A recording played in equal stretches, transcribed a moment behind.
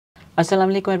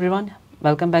Assalamu alaikum everyone.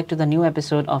 Welcome back to the new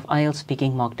episode of IELTS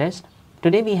Speaking Mock Test.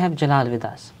 Today we have Jalal with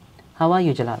us. How are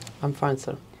you, Jalal? I'm fine,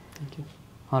 sir. Thank you.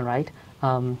 All right.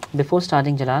 Before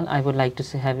starting, Jalal, I would like to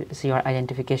see your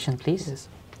identification, please. Yes.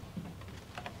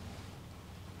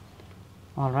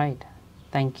 All right.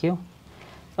 Thank you.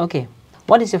 Okay.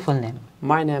 What is your full name?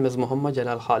 My name is Muhammad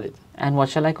Jalal Khalid. And what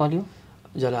shall I call you?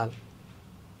 Jalal.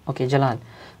 Okay, Jalal.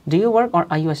 Do you work or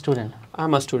are you a student?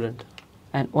 I'm a student.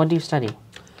 And what do you study?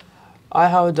 I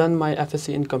have done my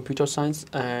FSc in computer science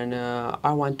and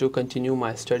I want to continue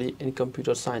my study in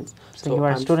computer science. So you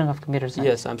are a student of computer science?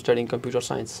 Yes, I'm studying computer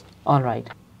science. All right.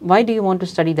 Why do you want to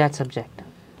study that subject?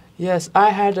 Yes, I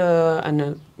had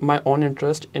my own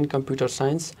interest in computer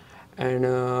science and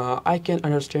I can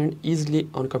understand easily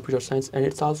on computer science, and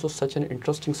it's also such an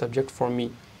interesting subject for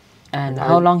me. And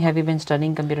how long have you been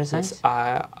studying computer science? Yes,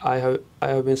 I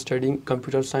have been studying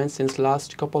computer science since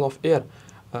last couple of years,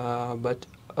 but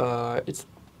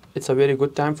it's a very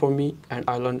good time for me, and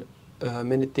I learned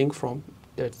many things from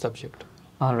that subject.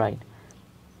 All right.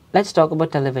 Let's talk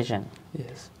about television.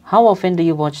 Yes. How often do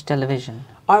you watch television?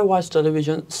 I watch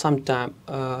television sometime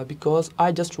because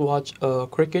I just watch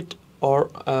cricket or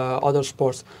other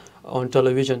sports on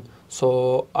television.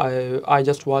 So I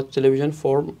just watch television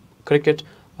for cricket.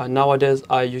 Nowadays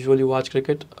I usually watch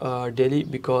cricket daily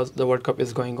because the World Cup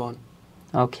is going on.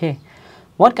 Okay.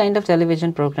 What kind of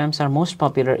television programs are most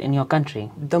popular in your country?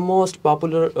 The most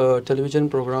popular television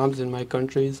programs in my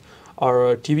countries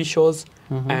are TV shows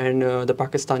and the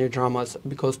Pakistani dramas,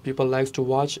 because people like to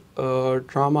watch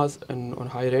dramas and on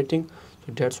high rating,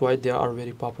 so that's why they are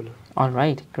very popular. All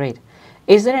right, great.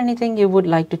 Is there anything you would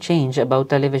like to change about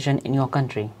television in your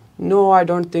country? No, I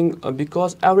don't think,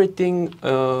 because everything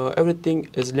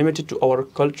is limited to our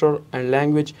culture and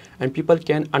language, and people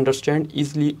can understand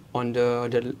easily on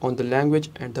the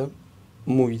language and the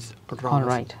movies or dramas. All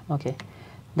right, okay.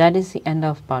 That is the end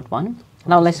of part 1.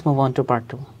 Now let's move on to part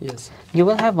 2. Yes. You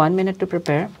will have 1 minute to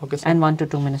prepare and 1 to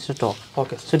 2 minutes to talk.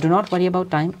 Okay, sir. So do not worry about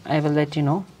time. I will let you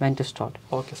know when to start.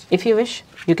 Okay, sir. If you wish,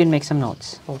 you can make some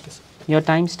notes. Okay, sir. Your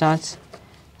time starts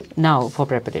now for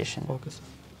preparation. Okay, sir.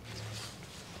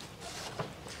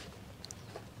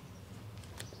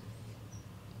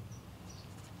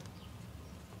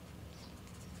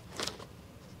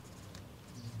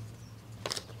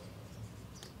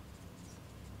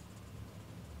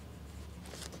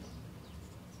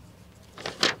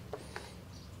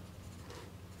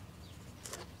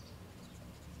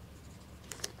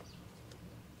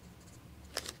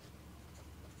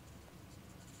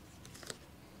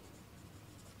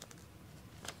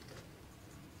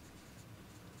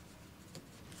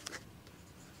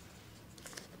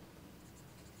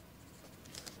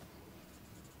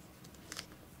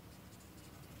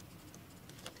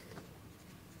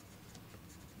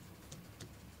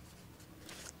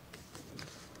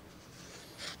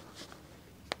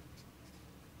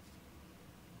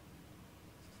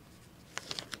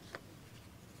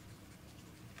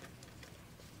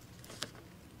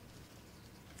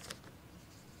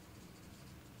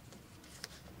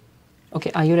 Okay,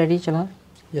 are you ready, Jalal?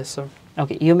 Yes, sir.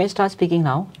 Okay, you may start speaking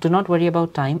now. Do not worry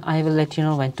about time. I will let you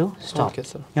know when to stop. Okay,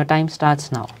 sir. Your time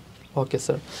starts now. Okay,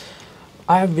 sir.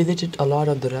 I have visited a lot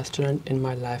of the restaurant in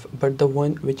my life, but the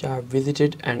one which I have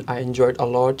visited and I enjoyed a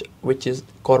lot, which is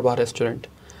Korba restaurant.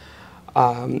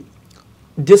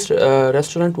 This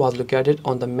restaurant was located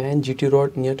on the main GT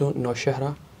road near to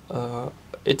Nowshehra.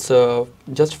 It's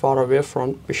just far away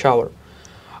from Peshawar.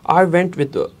 I went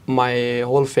with my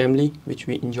whole family, which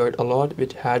we enjoyed a lot,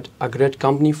 which had a great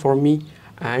company for me,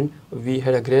 and we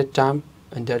had a great time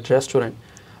in that restaurant.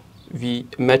 We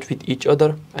met with each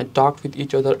other and talked with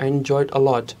each other and enjoyed a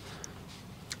lot.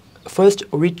 First,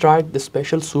 we tried the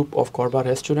special soup of Korba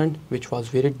restaurant, which was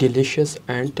very delicious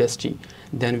and tasty.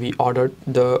 Then we ordered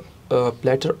the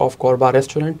platter of Korba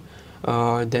restaurant.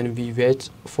 Then we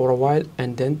wait for a while,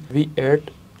 and then we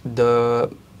ate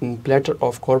the platter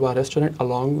of Korba restaurant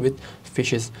along with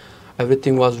fishes.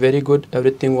 Everything was very good.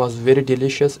 Everything was very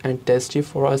delicious and tasty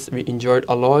for us. We enjoyed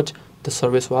a lot. The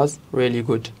service was really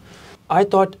good. I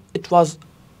thought it was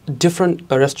different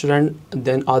restaurant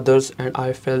than others, and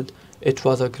I felt it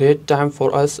was a great time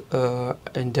for us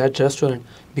in that restaurant,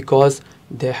 because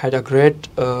they had a great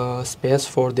space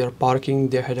for their parking.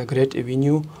 They had a great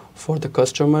venue for the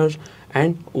customers,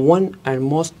 and one and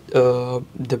most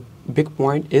the big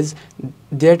point is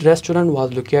that restaurant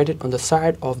was located on the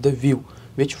side of the view,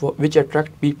 which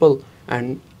attract people,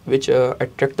 and which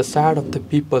attract the side of the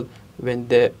people. When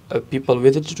the people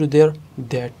visit to there,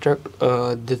 they attract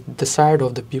the side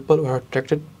of the people were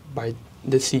attracted by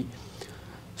the sea.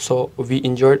 So we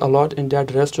enjoyed a lot in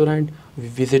that restaurant. We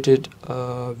visited,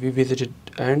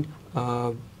 and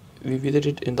we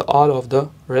visited in the all of the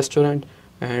restaurant,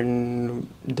 and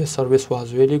the service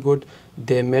was really good.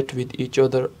 They met with each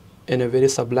other in a very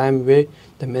sublime way.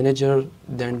 The manager,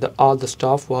 then all the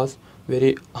staff was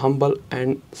very humble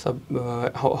and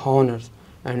honors,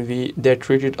 and they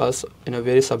treated us in a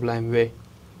very sublime way.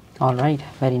 All right,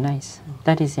 very nice.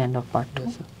 That is the end of part 2.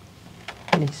 Yes, sir.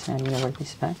 Please hand me over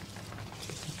this back.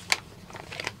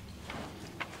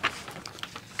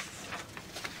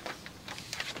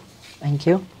 Thank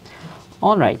you.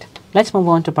 All right, let's move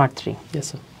on to part 3. Yes,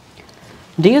 sir.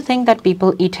 Do you think that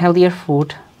people eat healthier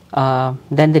food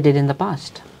than they did in the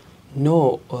past?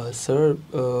 No, sir.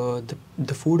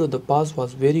 The food of the past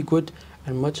was very good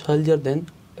and much healthier than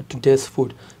today's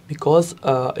food, because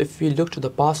if we look to the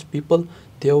past people,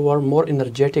 they were more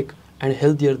energetic and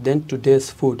healthier than today's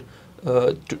food,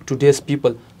 today's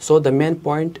people. So the main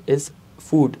point is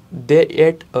food. They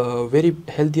ate very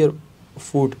healthier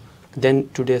food than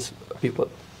today's people.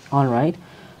 All right.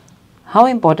 How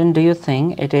important do you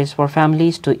think it is for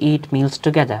families to eat meals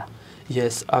together?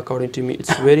 Yes, according to me,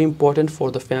 it's very important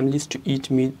for the families to eat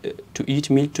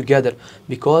meal together,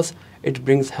 because it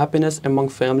brings happiness among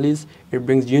families, it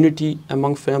brings unity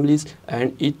among families,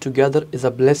 and eat together is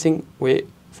a blessing way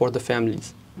for the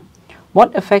families.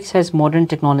 What effects has modern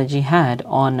technology had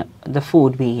on the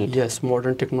food we eat? Yes,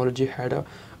 modern technology had a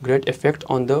great effect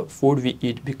on the food we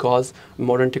eat, because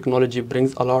modern technology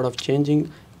brings a lot of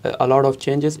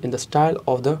changes in the style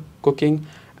of the cooking.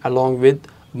 Along with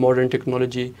modern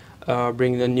technology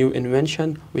brings a new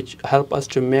invention which help us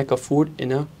to make a food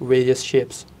in a various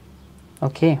shapes.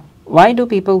 Okay. Why do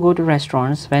people go to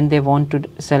restaurants when they want to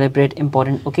celebrate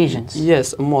important occasions?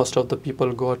 Yes, most of the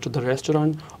people go to the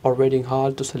restaurant or wedding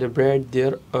hall to celebrate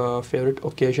their favorite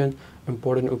occasion,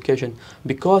 important occasion,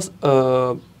 because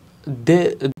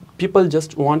people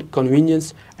just want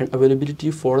convenience and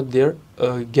availability for their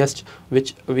guests,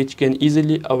 which can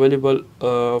easily available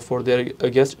for their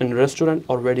guests in restaurant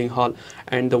or wedding hall.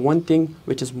 And the one thing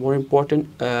which is more important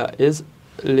is,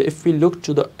 if we look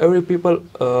to the every people,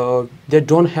 they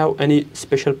don't have any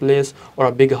special place or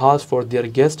a big house for their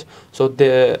guests, so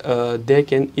they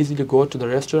can easily go to the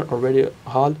restaurant or wedding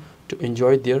hall to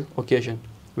enjoy their occasion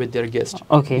with their guests.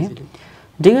 Okay. Easily.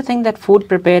 Do you think that food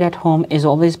prepared at home is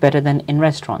always better than in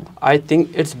restaurant? I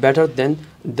think it's better than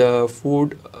the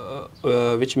food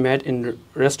which made in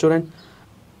restaurant,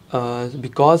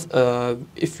 because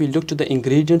if we look to the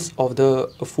ingredients of the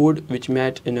food which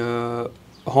made in a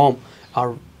home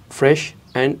are fresh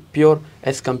and pure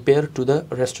as compared to the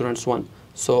restaurant's one.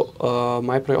 So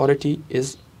my priority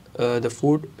is the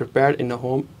food prepared in a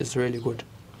home is really good.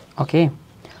 Okay.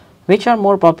 Which are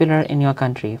more popular in your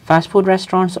country, fast food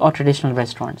restaurants or traditional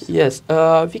restaurants? Yes,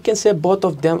 we can say both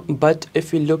of them, but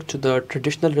if we look to the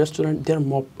traditional restaurant, they're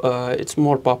more. It's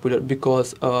more popular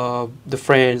because the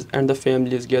friends and the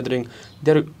families gathering,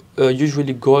 they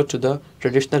usually go to the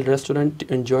traditional restaurant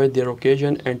to enjoy their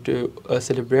occasion and to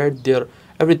celebrate their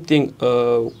everything,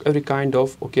 every kind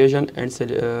of occasion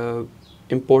and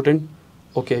important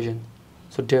occasion.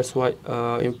 So that's why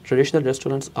traditional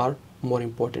restaurants are more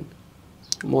important,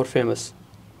 more famous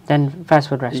than fast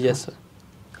food restaurants? Yes, sir.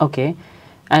 Okay.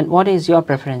 And what is your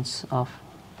preference of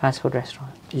fast food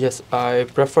restaurant? Yes, I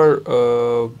prefer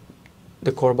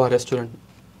the Korba restaurant,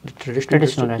 the traditional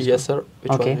restaurant. Yes, sir,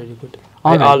 which was really good.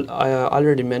 I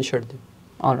already mentioned them.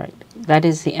 All right. That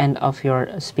is the end of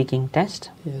your speaking test.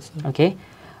 Yes, sir. Okay.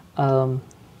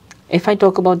 If I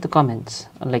talk about the comments,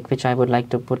 like which I would like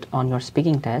to put on your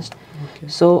speaking test, Okay.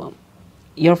 so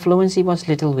your fluency was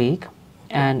little weak,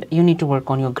 and you need to work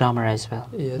on your grammar as well,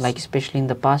 Yes. like especially in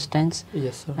the past tense.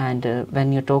 Yes, sir. And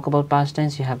when you talk about past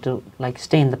tense, you have to like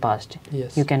stay in the past.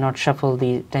 Yes. You cannot shuffle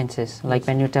the tenses, like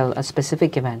when you tell a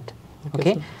specific event.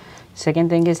 Okay. Sir. Second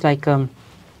thing is like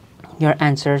your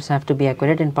answers have to be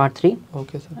accurate in part 3.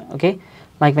 Okay, sir. Okay.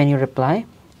 Like when you reply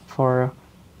for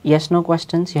yes no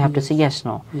questions, you have to say yes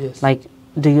no. Yes. Like,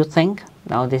 do you think?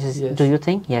 Now this is Yes. do you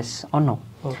think? Yes or no.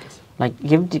 Okay, sir. Like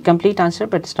give the complete answer,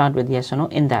 but start with yes or no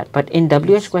in that. But in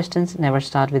WH questions, never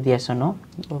start with yes or no.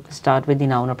 Okay. Start with the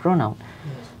noun or pronoun.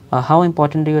 Yes. How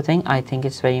important do you think? I think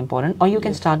it's very important. Or you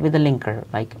can Yes. start with the linker,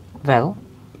 like well,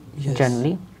 Yes.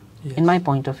 generally. Yes. In my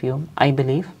point of view, I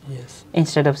believe, Yes.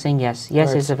 instead of saying yes. Yes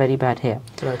Right, is a very bad here.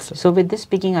 Right, sir. So with this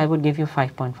speaking, I would give you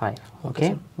 5.5. Okay,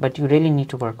 sir. but you really need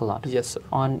to work a lot Yes, sir.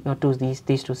 on your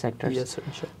these two sectors. Yes, sir.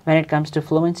 Sure. When it comes to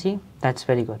fluency, that's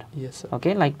very good. Yes, sir.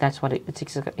 Okay, like that's what it's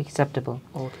acceptable.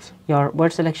 Okay, sir. Your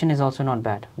word selection is also not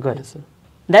bad. Good. Yes, sir.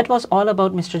 That was all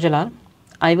about Mr. Jalal.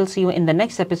 I will see you in the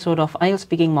next episode of IELTS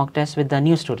Speaking Mock Test with the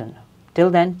new student.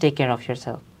 Till then, take care of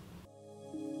yourself.